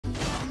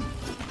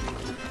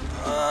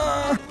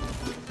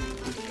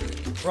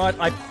Right,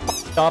 I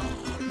f***ed up.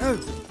 No.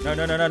 No,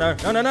 no, no, no, no,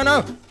 no, no, no,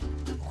 no.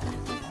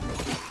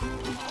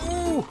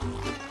 Ooh.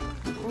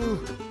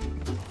 Ooh.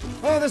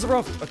 Oh, there's a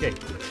raft. Okay.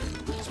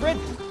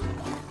 Sprint.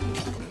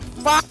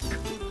 Fuck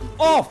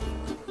off.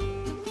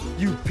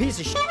 You piece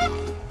of shit.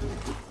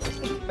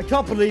 I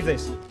can't believe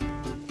this.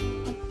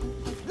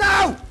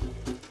 No!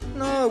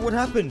 No, what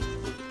happened?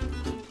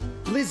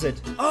 Blizzard.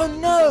 Oh,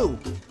 no.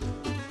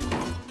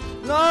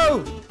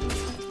 No.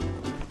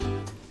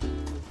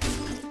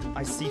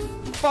 I see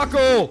fuck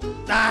all.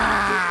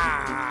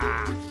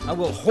 Ah! I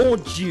will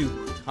haunt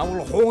you. I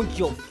will haunt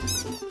your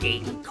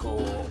fucking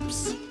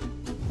corpse.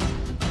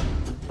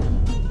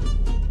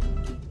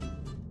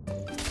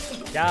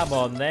 Come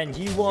on then,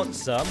 you want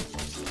some?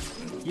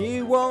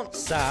 You want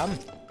some?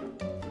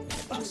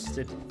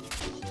 Bastard.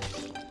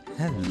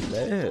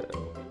 Hello.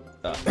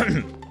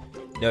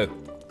 No,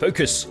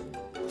 focus.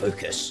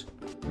 Focus.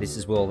 This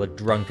is where all the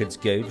drunkards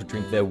go to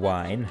drink their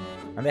wine,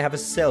 and they have a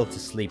cell to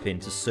sleep in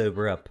to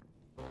sober up.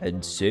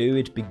 And so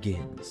it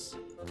begins.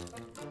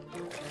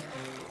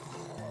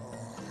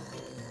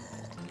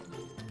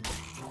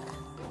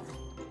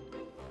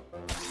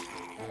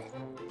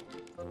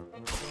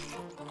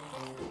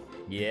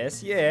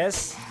 Yes,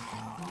 yes.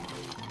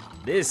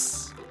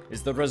 This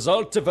is the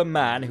result of a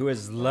man who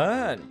has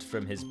learned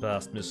from his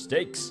past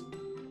mistakes.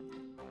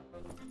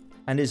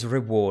 And is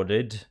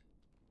rewarded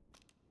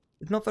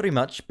with not very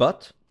much,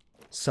 but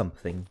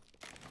something.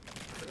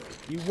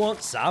 You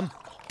want some?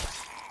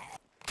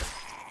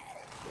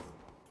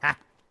 Ha!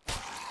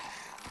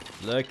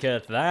 Look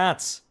at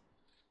that!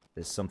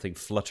 There's something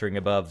fluttering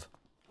above.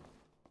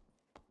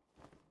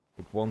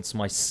 It wants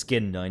my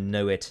skin, I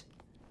know it.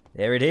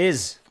 There it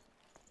is!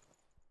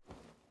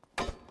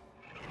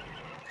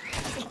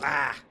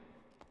 Ah!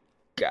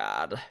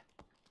 God.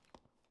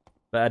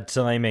 Bad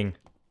timing.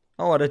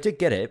 Oh, and I did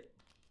get it.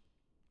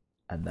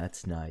 And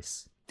that's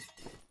nice.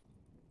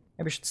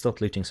 Maybe I should start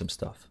looting some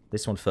stuff.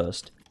 This one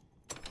first.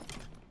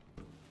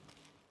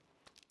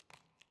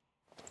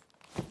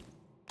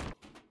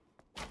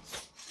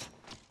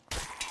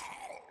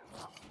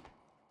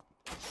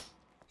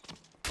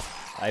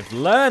 I've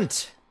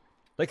learnt!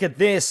 Look at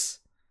this!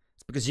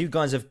 It's because you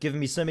guys have given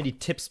me so many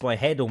tips, my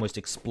head almost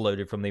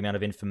exploded from the amount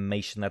of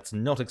information that's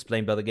not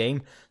explained by the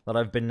game that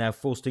I've been now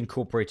forced to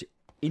incorporate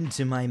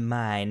into my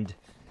mind.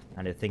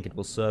 And I think it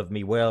will serve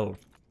me well.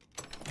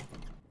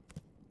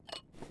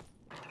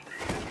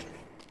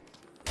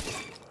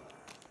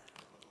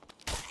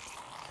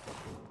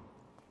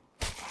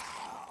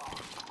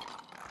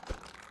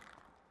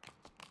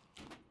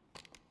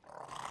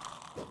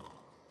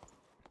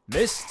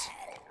 Missed?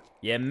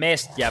 You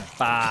missed, you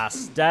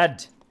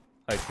bastard!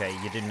 Okay,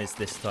 you didn't miss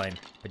this time,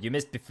 but you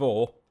missed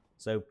before,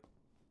 so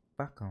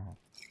fuck off.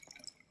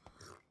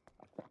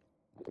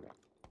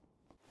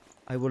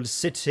 I will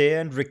sit here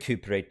and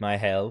recuperate my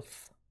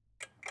health.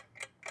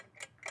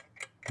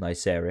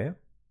 Nice area,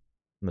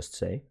 must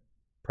say.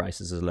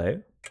 Prices are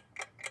low.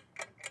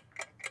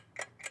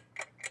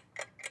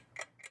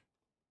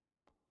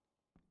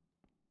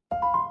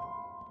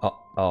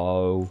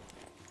 Uh-oh.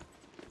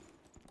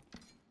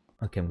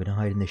 Okay, I'm gonna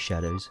hide in the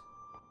shadows.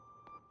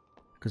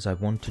 Because I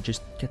want to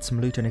just get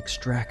some loot and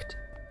extract.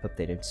 Hope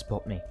they don't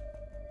spot me.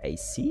 I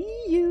see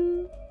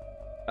you.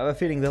 I have a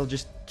feeling they'll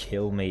just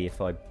kill me if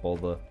I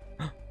bother.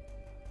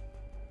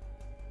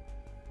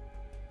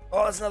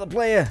 Oh, there's another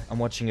player! I'm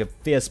watching a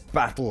fierce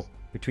battle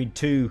between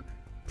two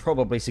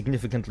probably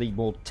significantly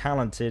more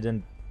talented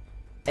and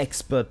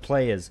expert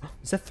players.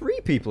 Is there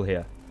 3 people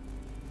here?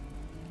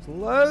 There's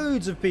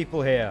loads of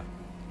people here.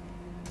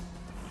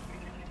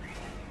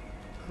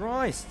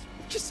 Christ.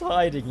 Just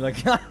hiding,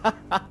 like,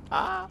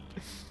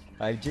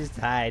 I'm just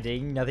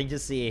hiding, nothing to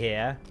see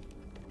here.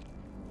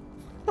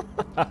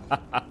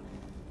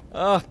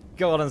 Oh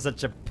god, I'm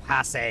such a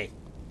passe.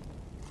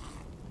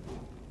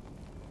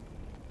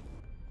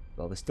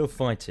 Well, they're still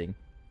fighting.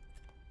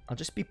 I'll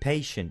just be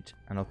patient,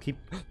 and I'll keep...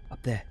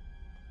 Up there.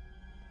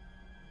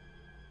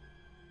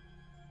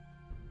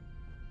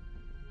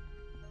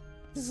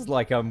 This is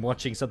like I'm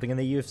watching something in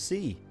the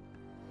UFC.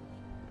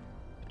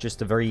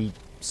 Just a very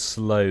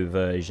slow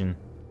version.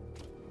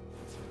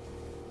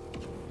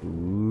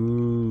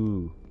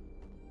 Ooh.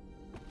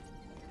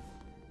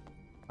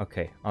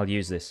 Okay, I'll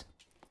use this.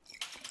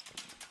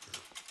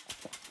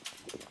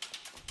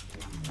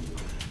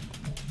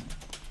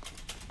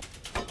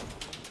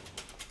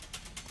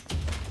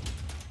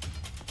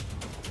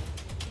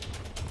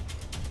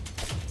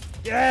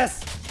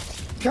 Yes!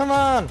 Come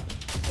on!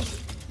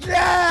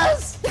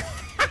 Yes!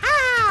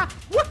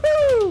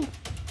 Woohoo!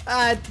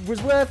 It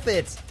was worth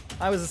it.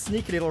 I was a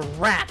sneaky little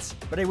rat,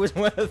 but it was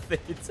worth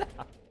it.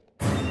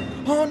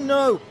 Oh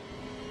no!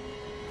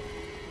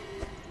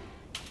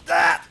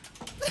 Ah!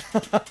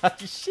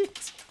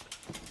 Shit!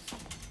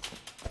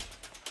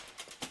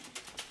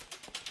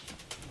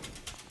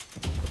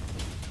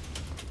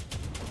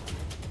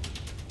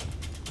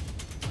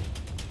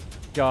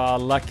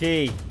 God,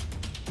 lucky.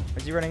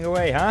 Where's he running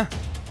away, huh?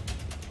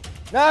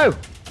 No!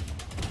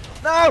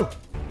 No!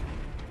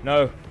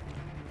 No.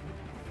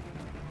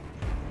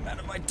 I'm out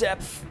of my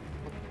depth.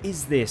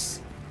 is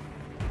this?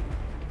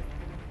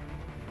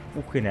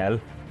 Fucking hell.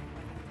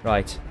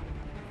 Right.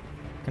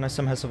 Can I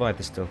somehow survive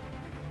this still?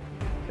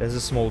 There's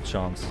a small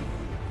chance.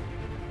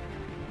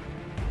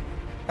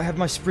 I have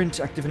my sprint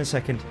active in a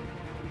second.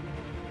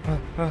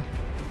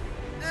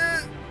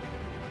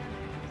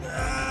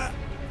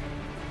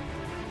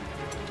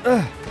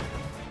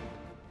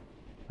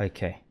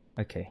 Okay,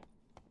 okay.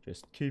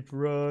 Just keep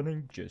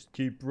running, just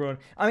keep running.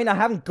 I mean, I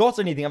haven't got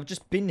anything. I've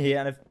just been here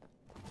and I've...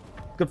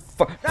 Good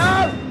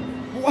No!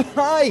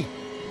 Why?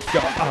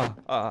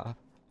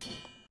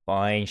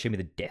 Fine, show me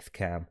the death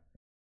cam.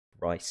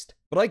 Christ.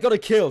 But I got a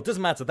kill.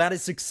 Doesn't matter. That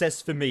is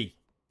success for me.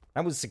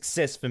 That was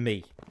success for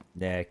me.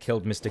 Yeah,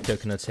 killed Mr.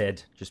 Coconut's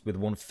head just with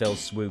one fell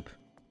swoop.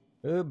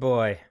 Oh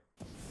boy.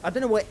 I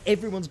don't know why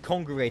everyone's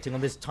congregating on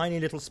this tiny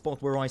little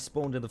spot where I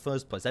spawned in the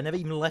first place. I never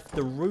even left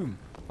the room.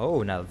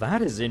 Oh, now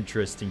that is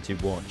interesting to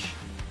watch.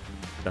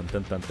 Dun,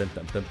 dun, dun, dun,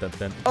 dun, dun, dun,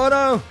 dun. Oh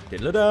no!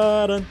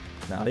 Diddle-da-dun.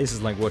 Now this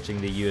is like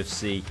watching the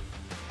UFC.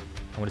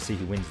 I want to see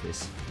who wins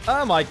this.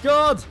 Oh my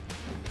god!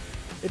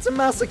 It's a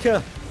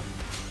massacre!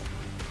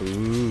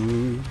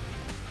 Ooh.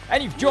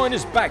 And you've joined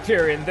us back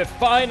here in the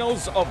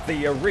finals of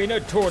the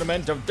arena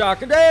tournament of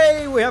Dark. And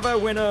hey, we have a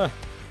winner!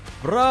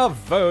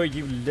 Bravo,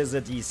 you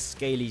lizardy,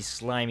 scaly,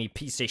 slimy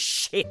piece of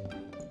shit!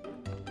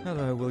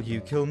 Hello, will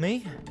you kill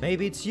me?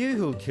 Maybe it's you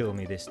who'll kill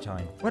me this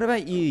time. What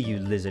about you, you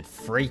lizard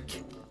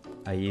freak?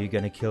 Are you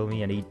gonna kill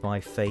me and eat my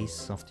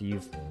face after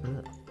you've...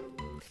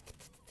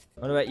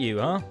 What about you,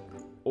 huh?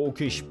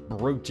 Orcish,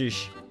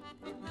 brutish,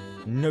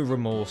 no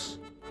remorse.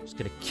 Just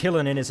gonna kill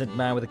an innocent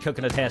man with a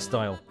coconut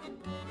hairstyle.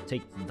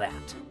 Take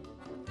that.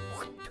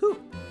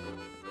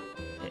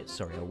 Yeah,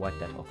 sorry, I'll wipe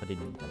that off. I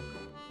didn't mean that.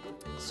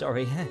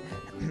 Sorry.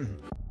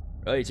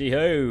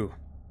 Righty-ho.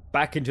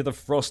 Back into the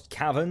frost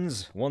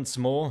caverns once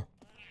more.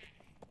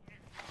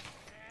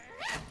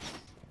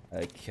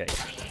 Okay.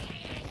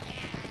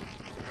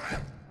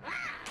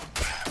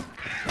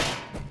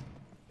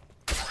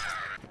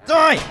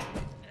 Die!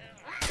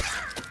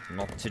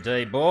 Not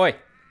today, boy.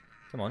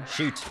 Come on,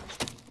 shoot.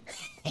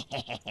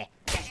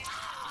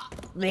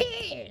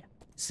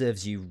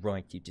 Serves you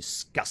right, you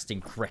disgusting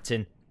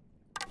cretin.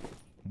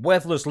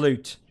 Worthless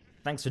loot.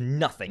 Thanks for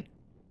nothing.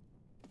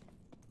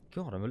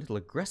 God, I'm a little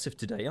aggressive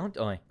today, aren't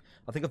I?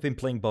 I think I've been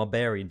playing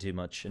Barbarian too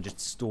much and just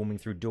storming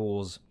through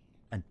doors.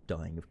 And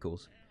dying, of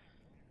course.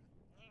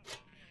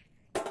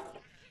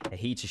 A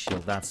heater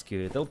shield, that's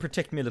good. They'll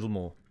protect me a little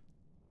more.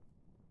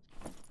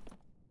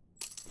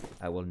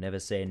 I will never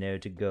say no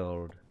to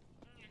gold.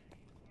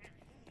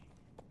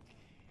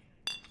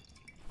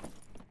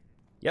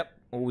 Yep,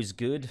 always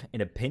good. In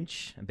a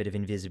pinch, a bit of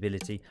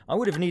invisibility. I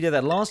would have needed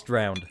that last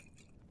round.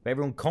 Where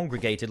everyone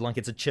congregated like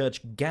it's a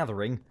church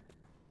gathering.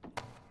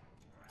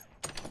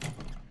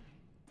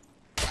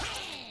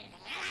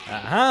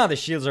 Aha, the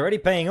shield's already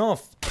paying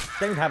off.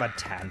 Don't have a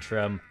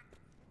tantrum.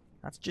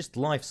 That's just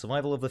life,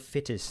 survival of the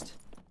fittest.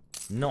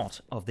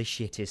 Not of the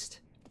shittest.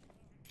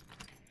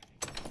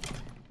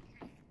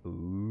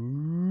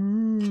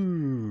 Ooh.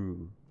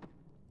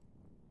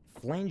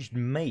 Flanged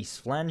mace.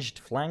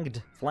 Flanged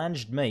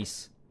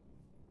mace.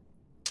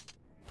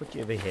 Put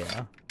you over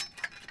here.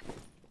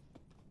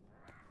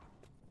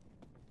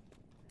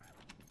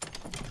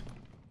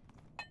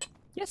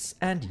 Yes,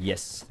 and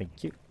yes.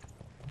 Thank you.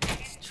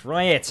 Let's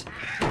try it.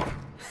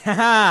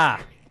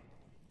 Haha!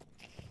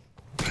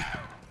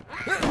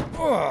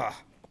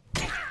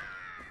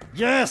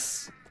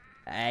 Yes!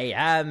 I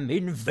am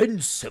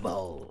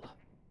invincible.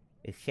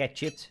 A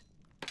hatchet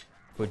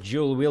for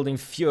dual-wielding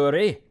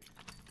fury.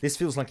 This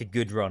feels like a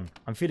good run.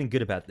 I'm feeling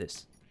good about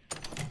this.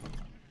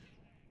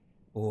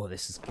 Oh,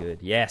 this is good.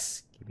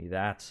 Yes, give me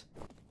that.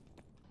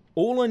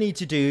 All I need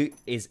to do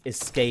is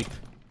escape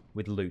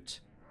with loot.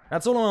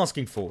 That's all I'm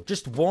asking for.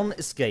 Just one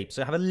escape.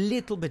 So I have a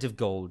little bit of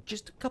gold.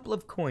 Just a couple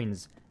of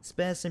coins.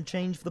 Spare some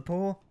change for the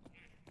poor.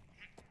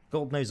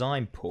 God knows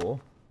I'm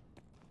poor.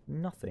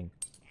 Nothing.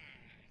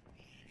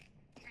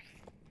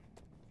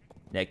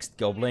 Next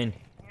goblin.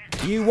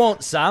 You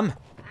want some?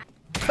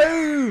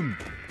 Boom!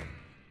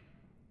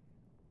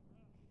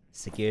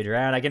 Secured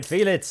round. I can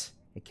feel it.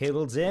 A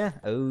kobold's here.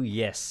 Oh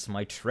yes,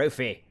 my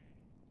trophy.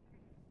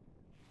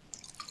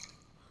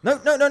 No,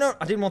 no, no, no.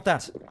 I didn't want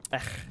that.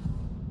 Ugh.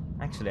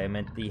 Actually, I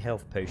meant the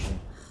health potion.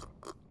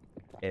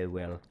 Oh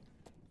well.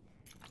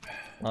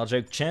 Large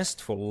oak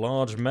chest for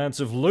large amounts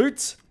of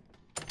loot.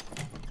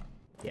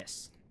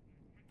 Yes.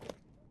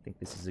 I think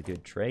this is a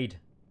good trade.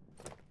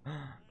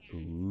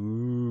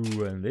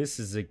 Ooh, and this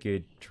is a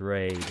good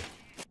trade.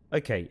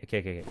 Okay.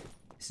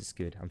 This is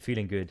good. I'm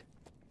feeling good.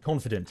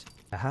 Confident.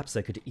 Perhaps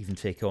I could even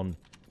take on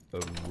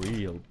a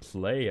real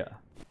player.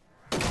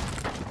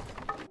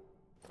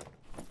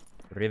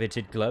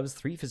 Riveted gloves,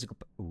 3 physical...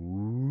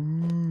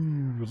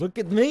 Ooh, look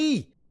at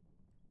me!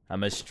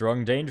 I'm a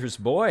strong, dangerous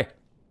boy.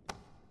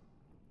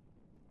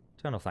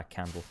 Turn off that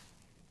candle.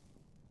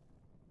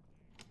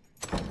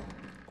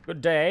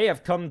 Good day,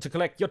 I've come to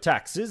collect your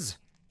taxes.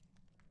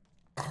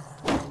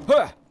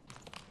 Huh.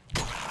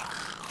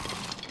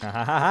 Ha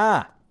ha ha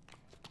ha!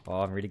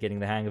 Oh, I'm really getting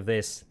the hang of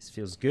this. This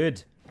feels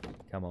good.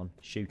 Come on,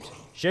 shoot.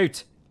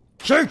 Shoot!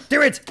 Shoot!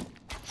 Do it!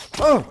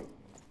 Oh!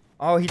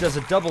 Oh, he does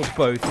a double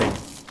bow thing.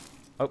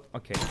 Oh,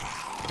 okay.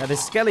 Now the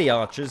skelly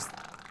archers,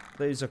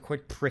 those are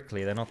quite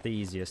prickly. They're not the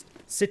easiest.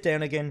 Sit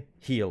down again,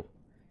 heal.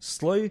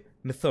 Slow,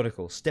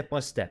 methodical, step by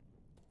step.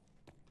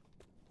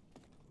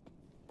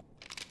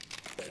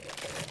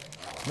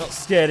 Not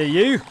scared of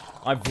you.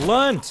 I've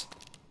learnt.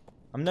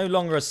 I'm no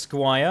longer a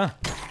squire.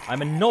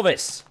 I'm a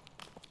novice.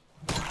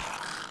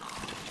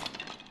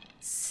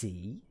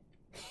 See?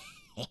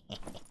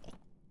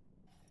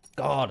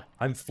 God,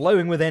 I'm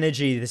flowing with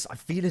energy. I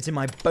feel it in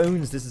my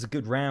bones. This is a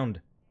good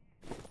round.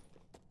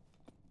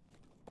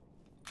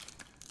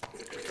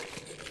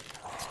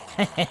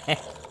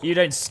 You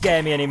don't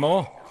scare me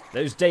anymore.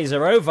 Those days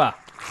are over.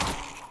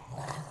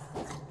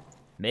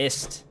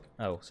 Missed.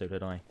 Oh, so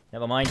did I.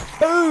 Never mind.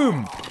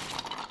 Boom!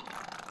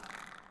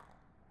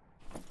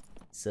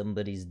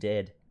 Somebody's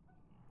dead.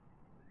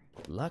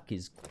 Luck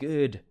is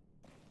good.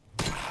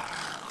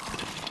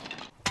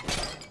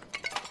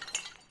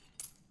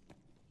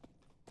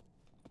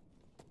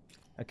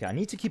 Okay, I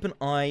need to keep an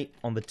eye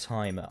on the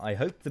timer. I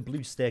hope the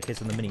blue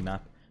staircase on the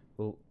minimap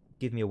will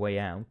give me a way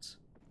out.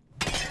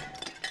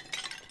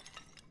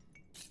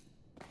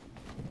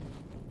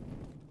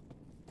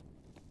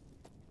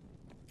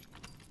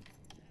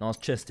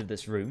 Last chest of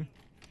this room.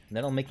 And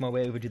then I'll make my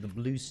way over to the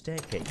blue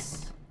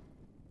staircase.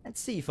 And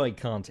see if I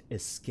can't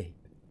escape.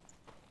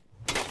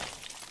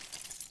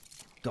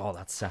 God,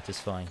 that's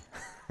satisfying.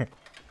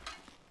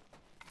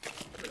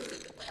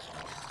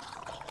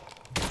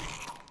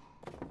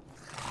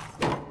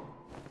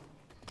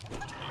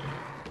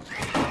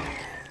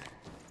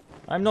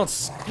 I'm not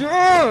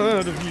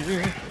scared of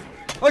you.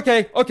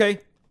 Okay, okay.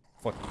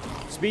 Fuck.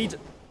 Speed.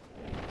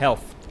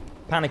 Health.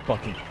 Panic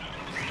button.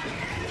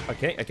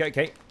 Okay, okay,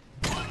 okay.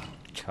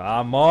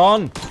 Come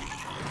on.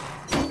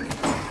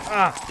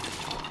 Ah.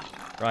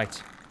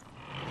 Right.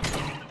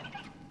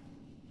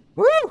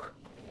 Woo!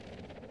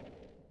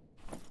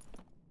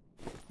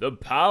 The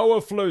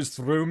power flows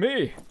through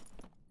me.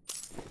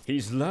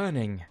 He's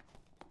learning.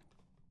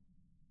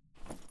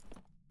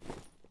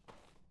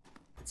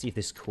 Let's see if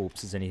this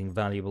corpse has anything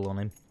valuable on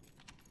him.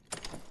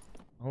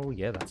 Oh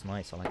yeah, that's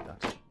nice. I like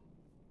that.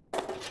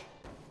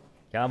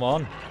 Come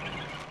on.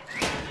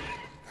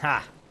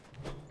 Ha!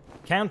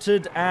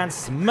 Countered and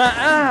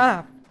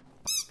smash!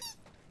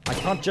 I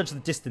can't judge the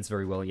distance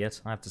very well yet,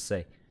 I have to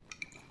say.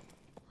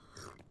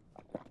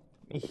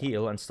 Let me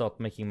heal and start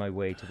making my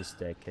way to the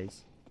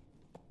staircase.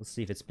 We'll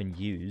see if it's been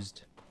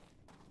used.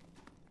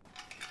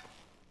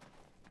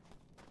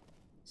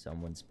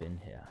 Someone's been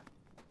here.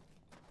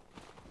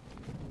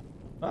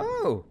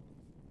 Oh!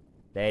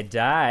 They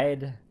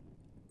died.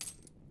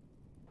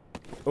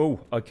 Oh,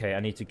 okay, I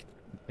need to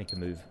make a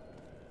move.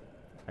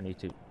 I need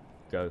to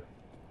go.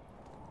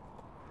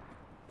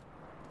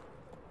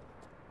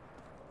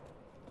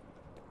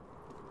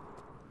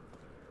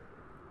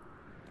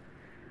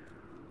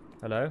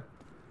 Hello?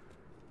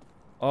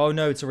 Oh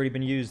no, it's already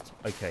been used.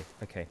 Okay,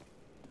 okay.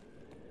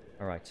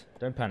 Alright,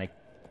 don't panic.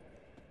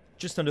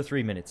 Just under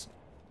 3 minutes.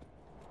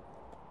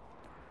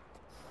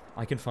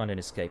 I can find an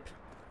escape.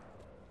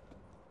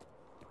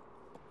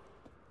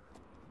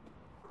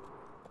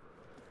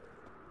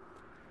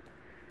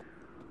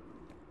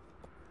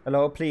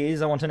 Hello,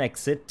 please, I want an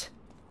exit.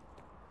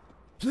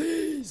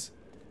 Please!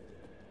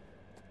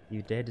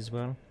 You dead as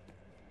well?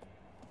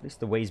 At least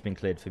the way's been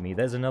cleared for me.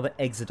 There's another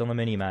exit on the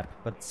minimap,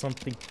 but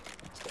something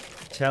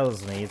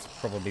tells me it's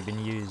probably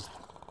been used.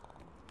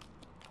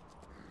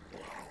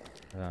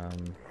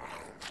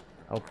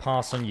 I'll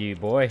pass on you,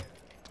 boy.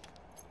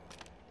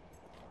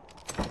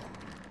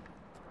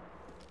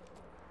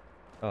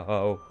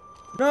 Uh-oh.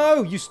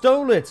 No! You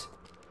stole it!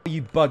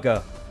 You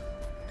bugger.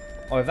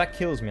 Oh, if that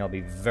kills me, I'll be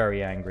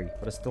very angry.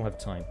 But I still have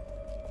time.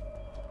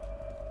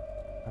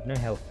 I have no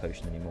health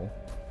potion anymore.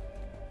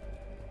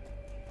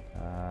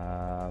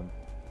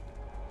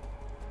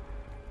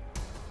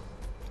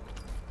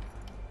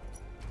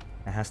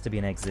 There has to be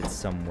an exit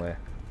somewhere.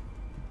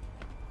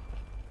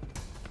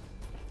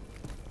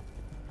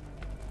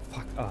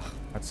 Fuck. Oh,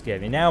 that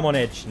scared me. Now I'm on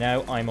edge.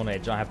 Now I'm on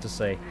edge, I have to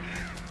say.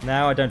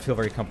 Now I don't feel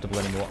very comfortable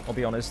anymore, I'll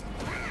be honest.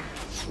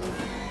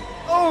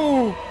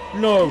 Oh!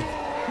 No!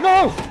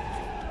 No!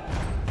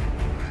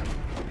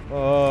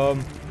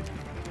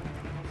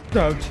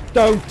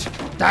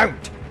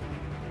 Don't!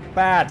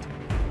 Bad.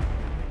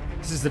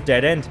 This is the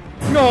dead end.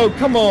 No,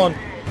 come on!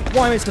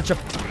 Why am I such a...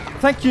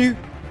 Thank you!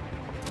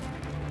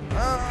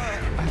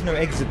 I have no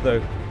exit,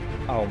 though.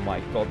 Oh my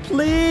god,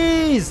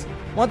 please!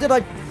 Why did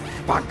I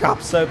fuck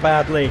up so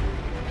badly?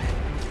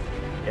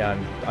 Yeah,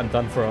 I'm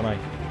done for, aren't I?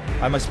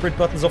 I have my sprint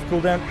buttons off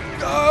cooldown.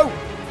 Go!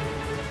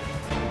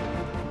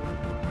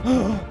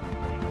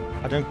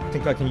 I don't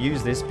think I can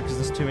use this because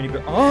there's too many...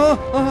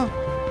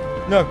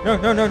 No!